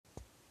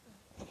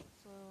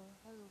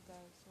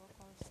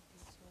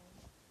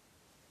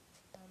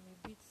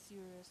bit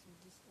serious with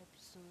this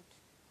episode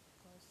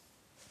because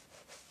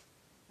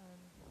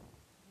um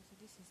so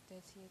this is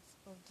 30th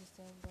of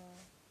December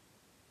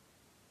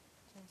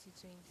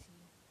 2020.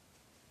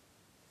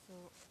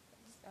 So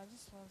I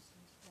just want to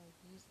like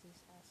use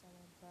this as an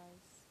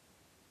advice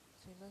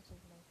to a lot of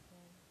my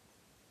friends.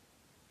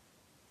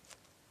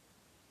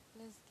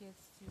 Let's get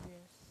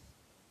serious.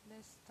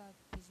 Let's start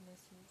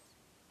businesses.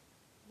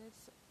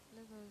 Let's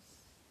let us.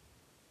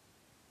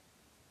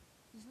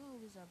 It's not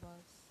always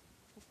about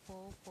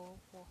football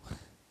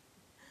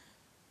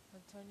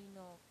and turning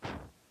up.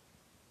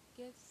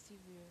 Get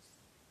serious.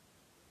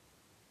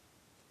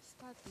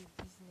 Start a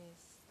business.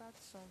 Start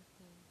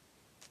something.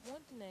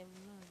 One thing I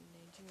know in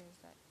Nigeria is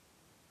that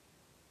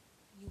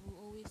you will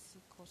always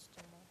see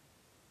customer,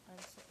 and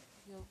so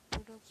your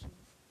product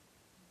will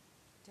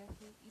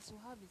definitely it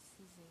will have its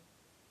season.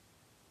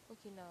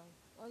 Okay, now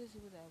all these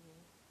people that have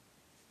been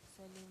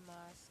selling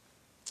masks,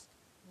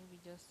 maybe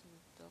just to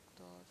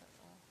doctors and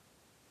all.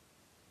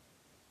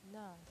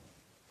 Now,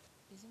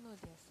 is it not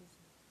their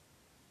season?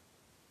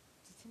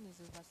 The thing is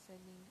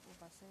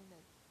overselling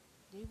that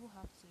they even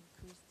have to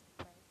increase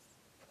the price.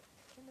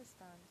 Do you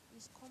understand?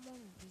 It's common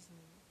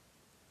reasoning.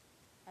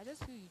 I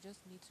just feel you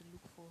just need to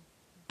look for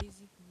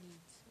basic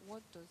needs.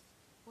 What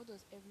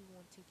does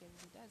everyone take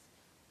every day? That's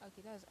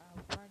okay. That's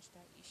I'll branch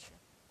that issue.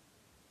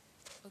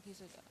 Okay,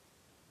 so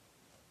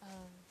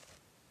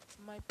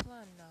my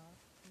plan now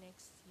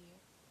next year.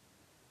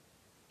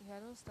 If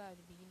I don't start at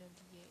the beginning of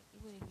the year,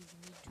 even if it's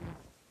middle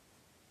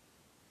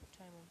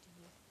time of the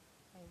year,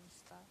 I will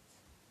start.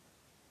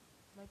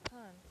 My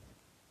plan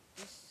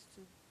is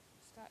to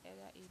start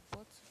either a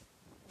bottled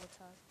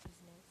water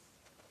business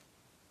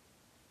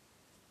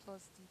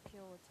plus the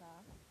pure water,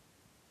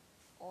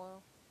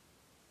 or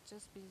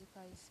just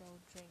basically sell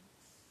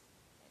drinks,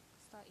 like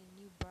start a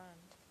new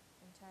brand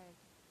entirely.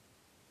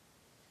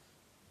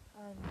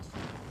 And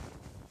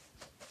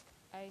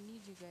I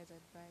need you guys'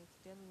 advice.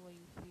 Tell me what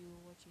you feel,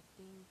 what you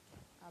think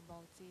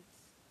about it,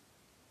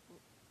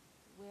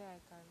 what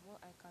I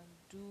can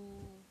do.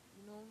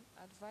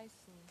 Advise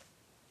me.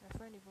 My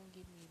friend even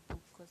gave me a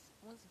book because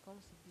once it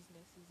comes to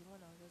business, he's the one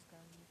I was just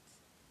gonna meet,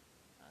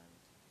 and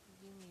he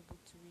gave me a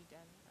book to read,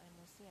 and I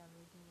must say I'm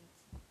reading it.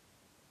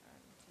 And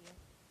yeah,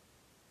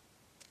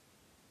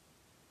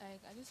 I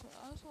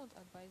also want to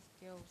advise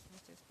girls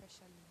most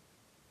especially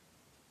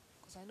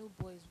because I know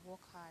boys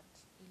work hard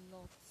a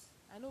lot.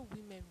 I know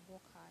women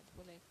work hard,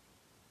 but like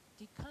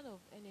the kind of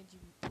energy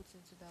we put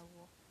into that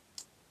work,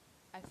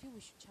 I feel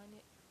we should channel.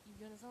 If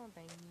you understand what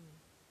I mean,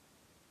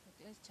 like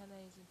let's channel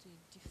it into a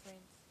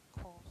different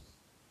course.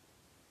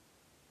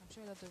 I'm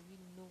sure a lot of you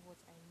know what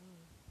I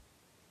mean.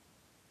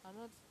 I'm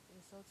not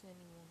insulting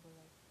anyone, but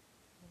like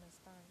you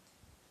understand.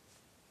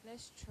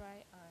 Let's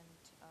try and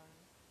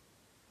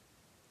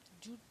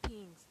do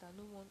things that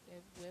no one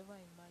will ever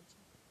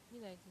imagine.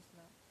 Me like this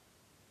now.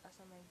 As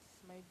I'm like this,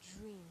 my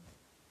dream,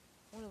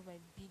 one of my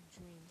big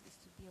dreams is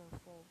to be on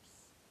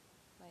Forbes.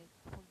 Like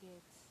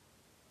forget,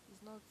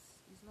 it's not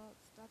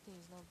that thing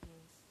is not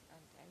beans,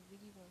 and I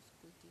really want to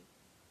go there.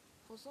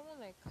 For someone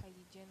like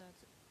Kylie Jenner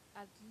to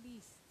at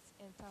least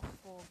enter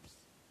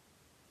Forbes,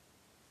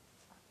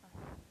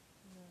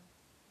 no,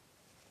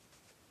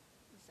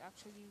 it's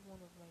actually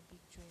one of my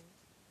big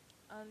dreams.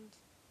 And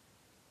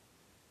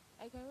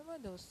I can remember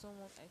there was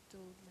someone I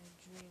told my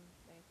dream,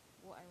 like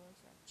what I want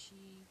to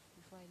achieve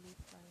before I leave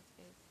planet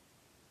Earth,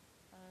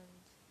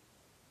 and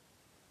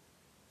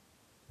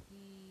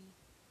he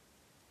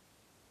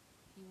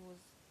he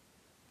was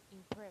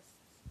impressed.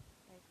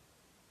 Like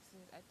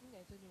since I think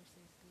I told him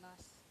since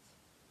last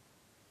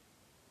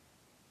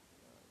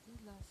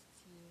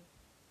year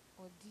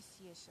or this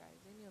year, shy,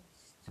 any of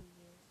these 2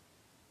 years.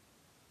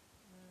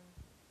 Mm,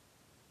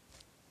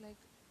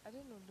 like I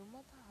don't know, no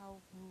matter how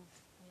rude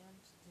I am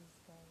to this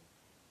guy,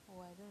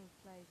 or I don't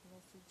reply his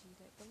messages,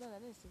 like sometimes I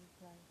don't still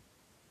reply.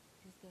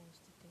 This guy will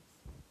still text,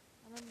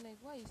 and I'm like,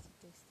 why are you still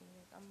texting?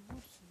 Like I'm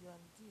rude to you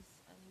and this,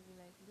 and he'll be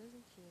like, he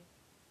doesn't care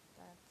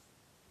that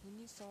he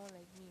needs someone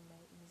like me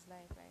in his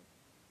life.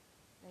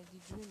 Like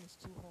the dream is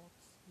too hot,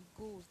 the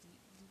goals,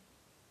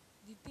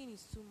 the thing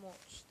is too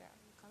much that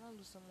you cannot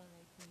lose someone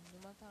like me, no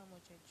matter how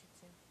much I treat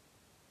him.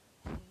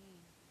 Hey,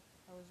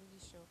 I was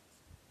really shocked.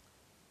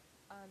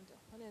 And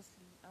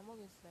honestly, I'm not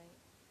going to lie,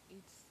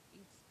 it's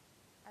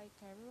I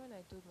can remember when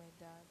I told my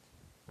dad.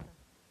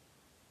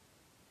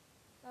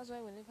 That's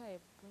why whenever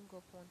I bring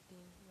up one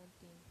thing, my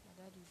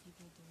dad will give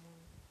me the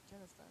money. Do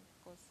you understand?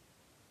 Because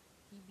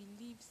he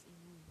believes in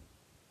me.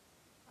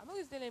 I'm not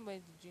going to tell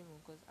anybody the dream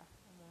because I'm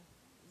on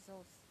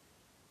results.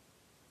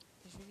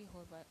 It's really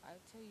hard, but I'll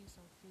tell you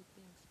some few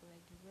things. But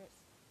like the rest,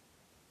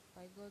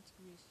 by God's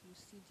grace, you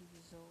see the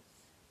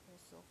results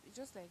yourself. It's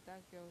just like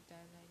that girl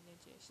Diana in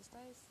Nigeria. She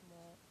started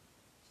small.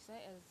 She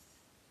started as,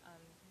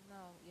 and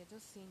now you're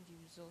just seeing the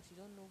results. You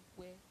don't know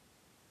where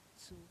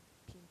to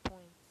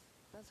pinpoint.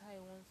 That's how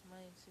I want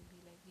mine to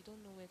be. Like you don't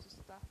know where to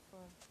start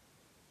from.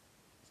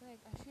 So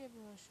like I feel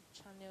everyone should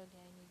channel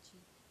their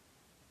energy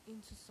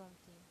into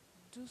something.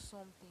 Do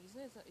something. It's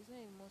not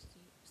a must to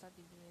start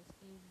a business.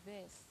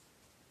 Invest.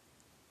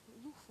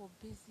 look for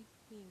basic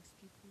things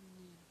people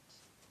need,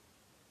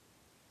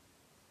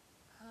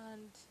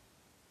 and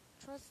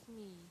trust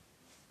me,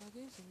 you're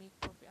going to make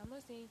profit. I'm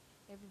not saying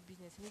every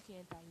business make you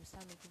enter you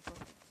start making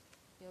profit.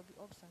 There'll be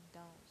ups and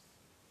downs,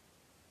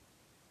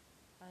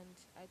 and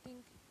I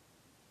think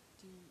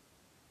the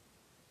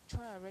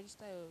try and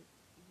register your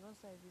if you want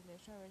to start a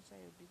business, try and register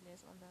your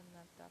business under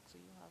NAFDAC so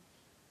you have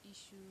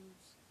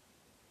issues.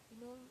 You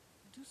know,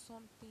 do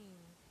something.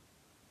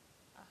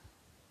 Ah,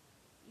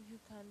 if you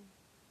can,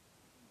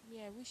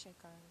 me, I wish I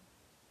can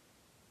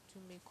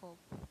do makeup,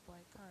 but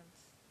I can't.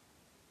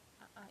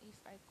 If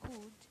I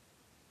could,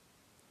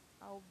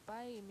 I'll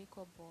buy a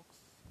makeup box.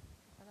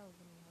 My father will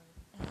give me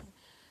money.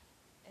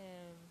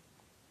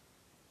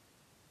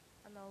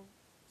 And I'll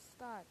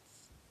start.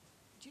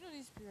 Do you know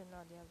this period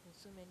now? There have been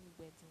so many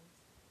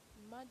weddings.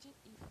 Imagine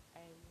if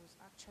I was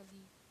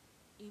actually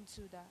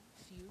into that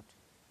field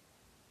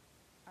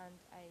and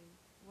I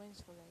went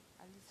for like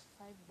at least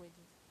 5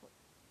 weddings, but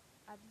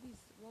at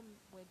least one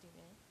wedding,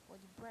 for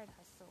the bride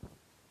herself.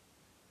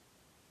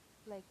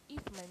 Like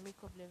if my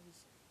makeup level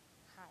is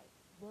high,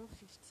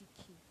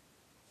 150K.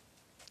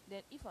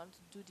 Then if I'm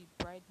to do the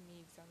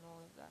bridesmaids and all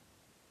of that,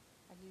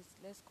 at least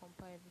let's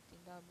compare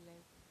everything. That'll be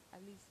like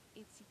at least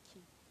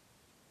 80K.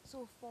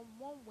 So from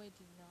one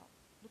wedding now,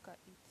 look at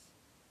it.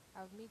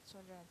 I've made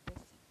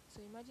 230.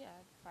 So imagine I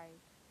had five.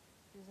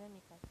 Please let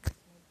me calculate.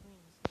 My brain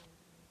is not in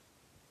the mood.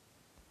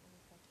 Let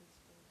me calculate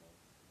for you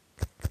guys.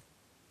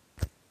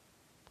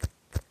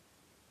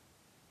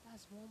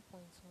 That's 1.1.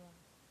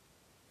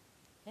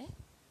 Eh?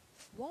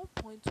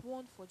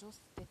 1.1 for just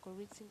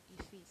decorating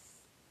a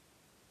face.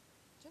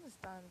 Do you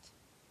understand?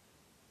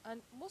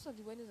 And most of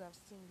the weddings I've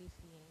seen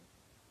lately,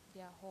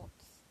 they are hot.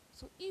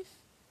 So if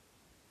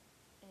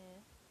eh,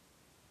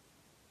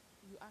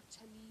 you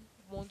actually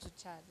want to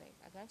charge, like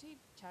I can actually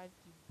charge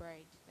the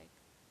bride. Like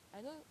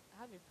I know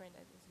I have a friend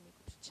that does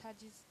makeup. She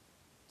charges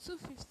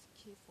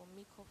 250K for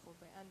makeup for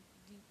bride, and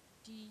the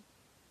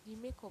the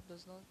makeup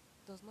does not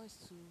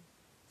to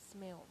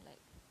smell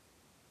like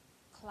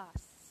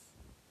class.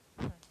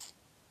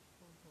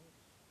 Oh god,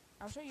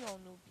 I'm sure you all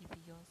know B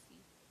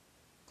Beyonce.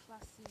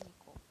 Classy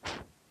makeup.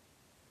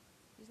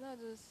 It's not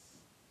just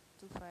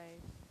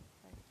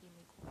 5K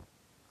makeup.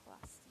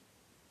 Classy.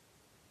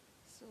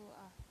 So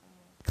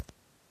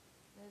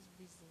let's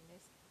reason,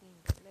 let's think,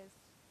 let's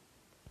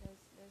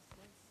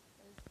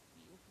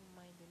be open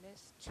minded.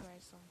 Let's try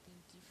something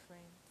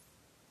different.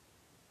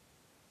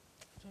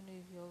 I don't know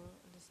if you'll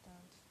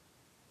understand.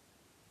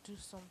 Do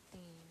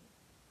something.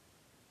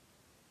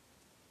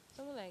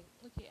 Something like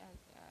okay,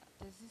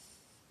 there's this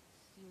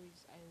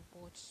series I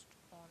watched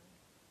on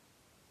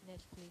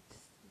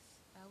Netflix.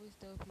 I always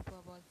tell people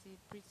about it.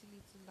 Pretty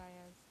Little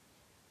Liars.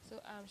 So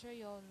I'm sure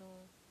you all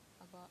know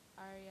about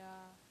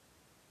Arya.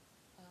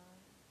 Um,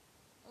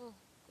 oh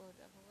God,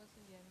 I've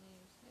forgotten their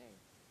names. Hey,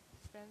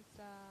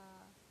 Spencer,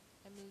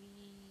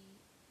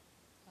 Emily,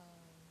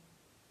 um,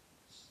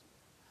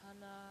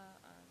 Hannah,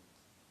 and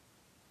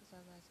what's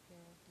that guy's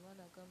girl? The one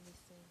that got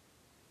missing.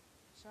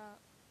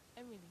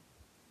 Emily.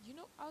 You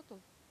know, out of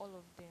all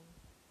of them,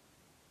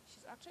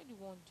 she's actually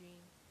the one doing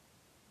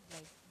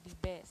like the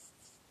best.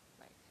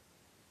 Like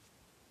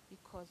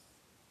because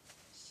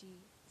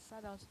she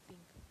sat down to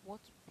think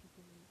what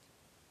people need.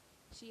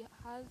 She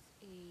has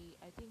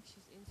I think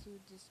she's into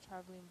these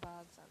traveling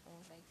bags and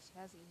all. Like she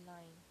has a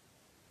line.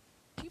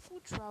 People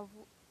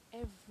travel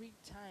every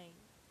time,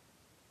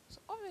 so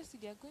obviously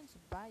they are going to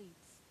buy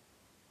it.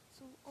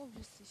 So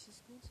obviously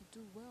she's going to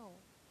do well.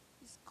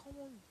 It's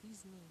common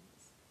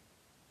reasonings.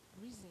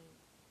 Reason.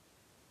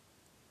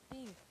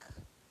 Think.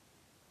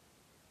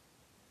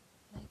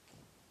 Like,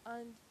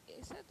 and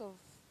a set of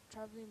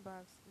traveling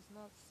bags is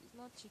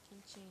not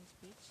chicken change,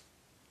 bitch.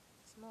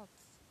 It's not.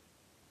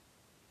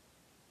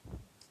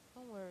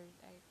 Don't worry.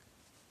 Like,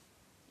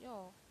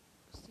 yo,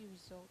 see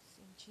results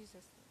in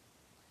Jesus' name.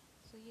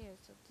 So yeah,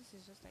 so this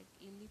is just like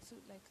a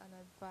little like an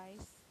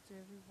advice to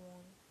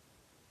everyone.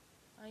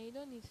 And you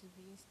don't need to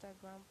be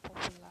Instagram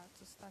popular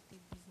to start a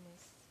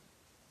business.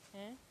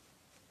 Eh?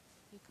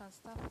 You can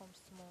start from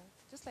small.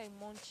 Just like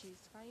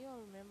Munchies. Can you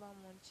all remember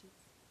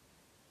Munchies?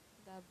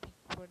 That big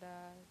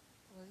brother,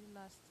 was it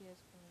last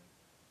year's one?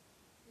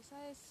 They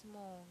started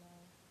small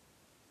now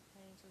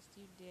and it was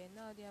still there.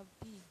 Now they are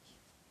big.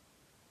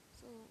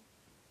 So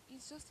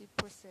it's just a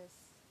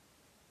process.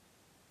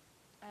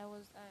 I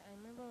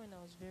remember when I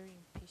was very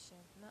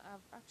impatient. Now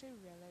I've actually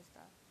realized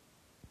that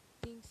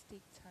things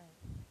take time.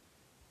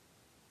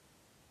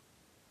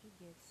 You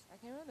get,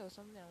 I can remember there was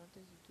something I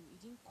wanted to do.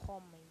 It didn't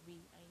come my way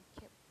and it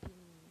kept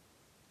paining me.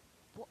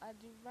 But at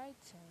the right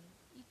time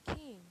it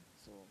came.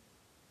 So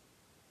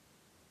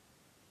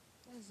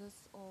let's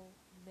just all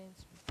learn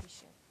to be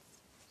patient.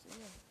 So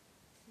yeah,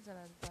 this is an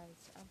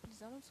advice. And please,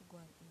 I want to go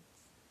and eat.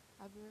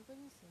 I've been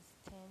recording since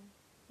 10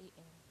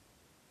 a.m.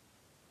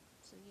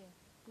 So yeah,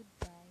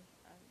 goodbye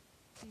and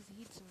please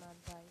heed to my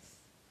advice.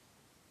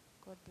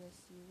 God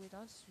bless you. Wait,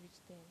 I want to reach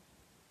 10.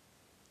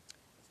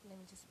 So let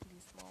me just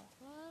play small.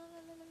 La, la,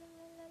 la, la,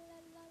 la, la, la,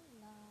 la,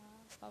 la.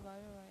 Bye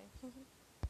bye.